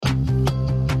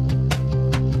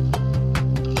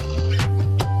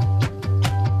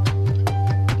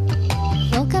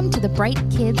Bright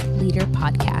Kids Leader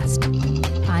Podcast.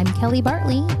 I'm Kelly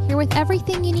Bartley, here with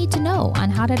everything you need to know on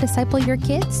how to disciple your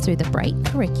kids through the Bright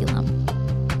curriculum.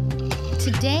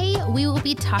 Today, we will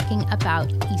be talking about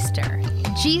Easter,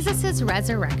 Jesus'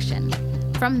 resurrection,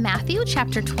 from Matthew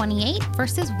chapter 28,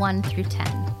 verses 1 through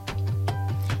 10.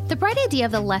 The bright idea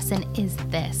of the lesson is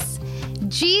this: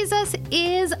 Jesus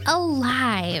is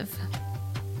alive.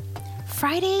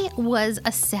 Friday was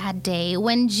a sad day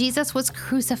when Jesus was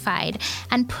crucified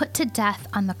and put to death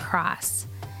on the cross.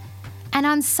 And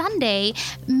on Sunday,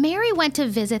 Mary went to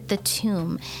visit the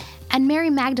tomb, and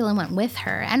Mary Magdalene went with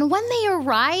her. And when they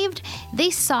arrived, they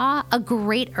saw a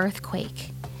great earthquake.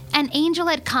 An angel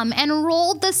had come and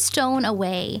rolled the stone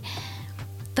away.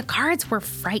 The guards were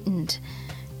frightened,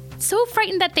 so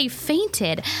frightened that they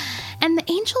fainted. And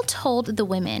the angel told the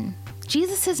women,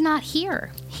 Jesus is not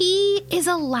here. He is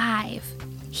alive.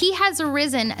 He has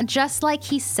risen just like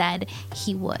he said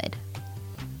he would.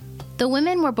 The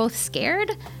women were both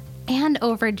scared and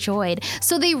overjoyed,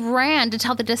 so they ran to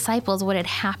tell the disciples what had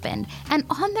happened. And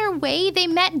on their way, they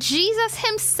met Jesus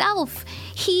himself.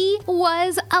 He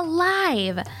was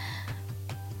alive.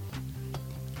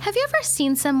 Have you ever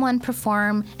seen someone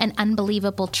perform an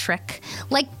unbelievable trick,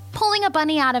 like pulling a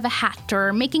bunny out of a hat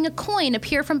or making a coin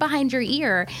appear from behind your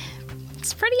ear?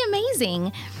 It's pretty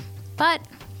amazing, but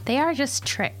they are just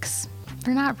tricks.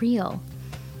 They're not real.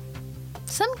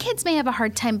 Some kids may have a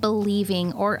hard time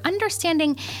believing or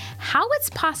understanding how it's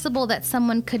possible that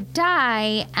someone could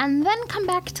die and then come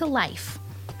back to life.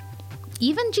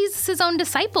 Even Jesus' own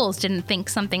disciples didn't think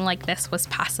something like this was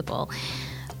possible.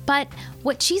 But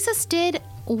what Jesus did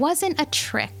wasn't a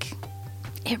trick.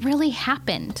 It really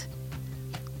happened.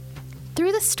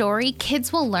 Through the story,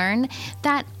 kids will learn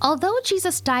that although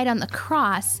Jesus died on the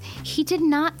cross, he did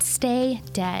not stay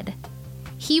dead.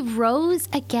 He rose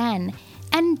again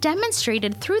and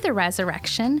demonstrated through the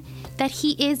resurrection that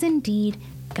he is indeed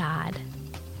God.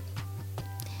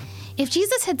 If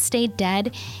Jesus had stayed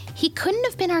dead, he couldn't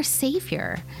have been our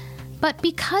Savior. But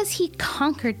because he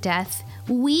conquered death,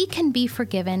 we can be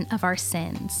forgiven of our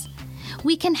sins.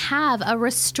 We can have a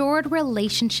restored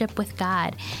relationship with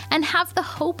God and have the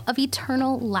hope of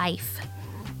eternal life.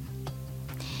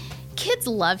 Kids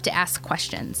love to ask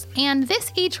questions, and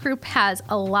this age group has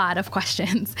a lot of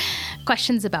questions.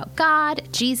 Questions about God,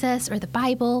 Jesus, or the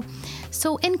Bible.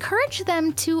 So encourage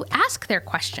them to ask their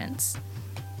questions.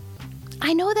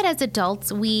 I know that as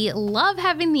adults, we love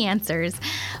having the answers,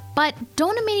 but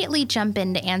don't immediately jump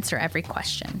in to answer every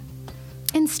question.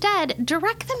 Instead,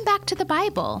 direct them back to the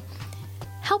Bible.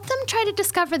 Help them try to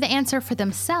discover the answer for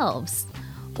themselves,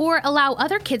 or allow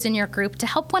other kids in your group to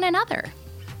help one another.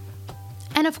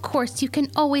 And of course, you can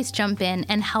always jump in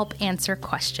and help answer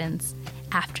questions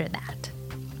after that.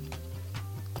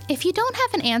 If you don't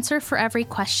have an answer for every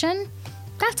question,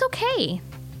 that's okay.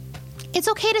 It's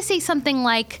okay to say something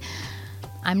like,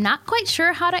 I'm not quite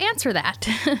sure how to answer that.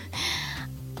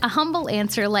 A humble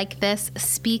answer like this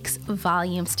speaks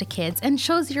volumes to kids and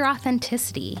shows your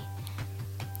authenticity.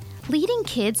 Leading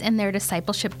kids in their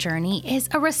discipleship journey is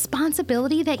a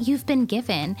responsibility that you've been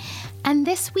given, and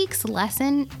this week's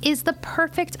lesson is the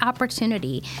perfect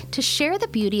opportunity to share the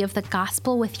beauty of the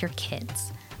gospel with your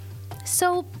kids.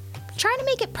 So try to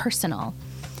make it personal.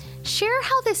 Share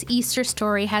how this Easter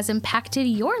story has impacted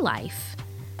your life.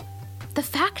 The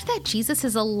fact that Jesus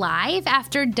is alive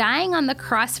after dying on the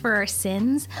cross for our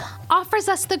sins offers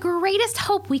us the greatest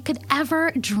hope we could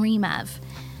ever dream of.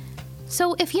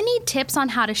 So if you need tips on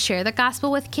how to share the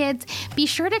gospel with kids, be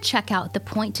sure to check out the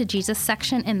Point to Jesus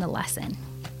section in the lesson.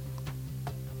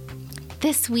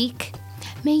 This week,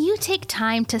 may you take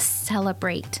time to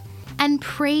celebrate and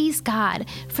praise God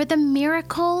for the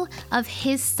miracle of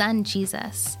his son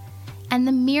Jesus and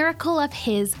the miracle of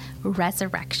his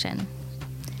resurrection.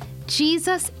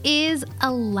 Jesus is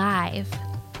alive.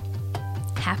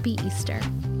 Happy Easter.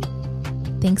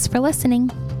 Thanks for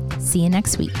listening. See you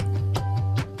next week.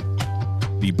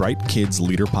 The Bright Kids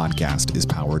Leader Podcast is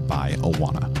powered by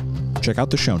Awana. Check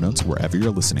out the show notes wherever you're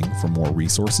listening for more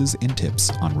resources and tips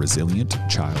on resilient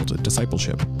child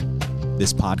discipleship.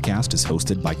 This podcast is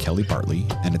hosted by Kelly Bartley,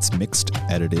 and it's mixed,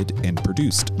 edited, and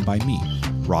produced by me,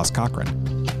 Ross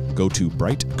Cochran. Go to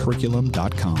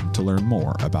brightcurriculum.com to learn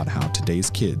more about how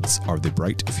today's kids are the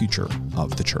bright future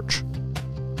of the church.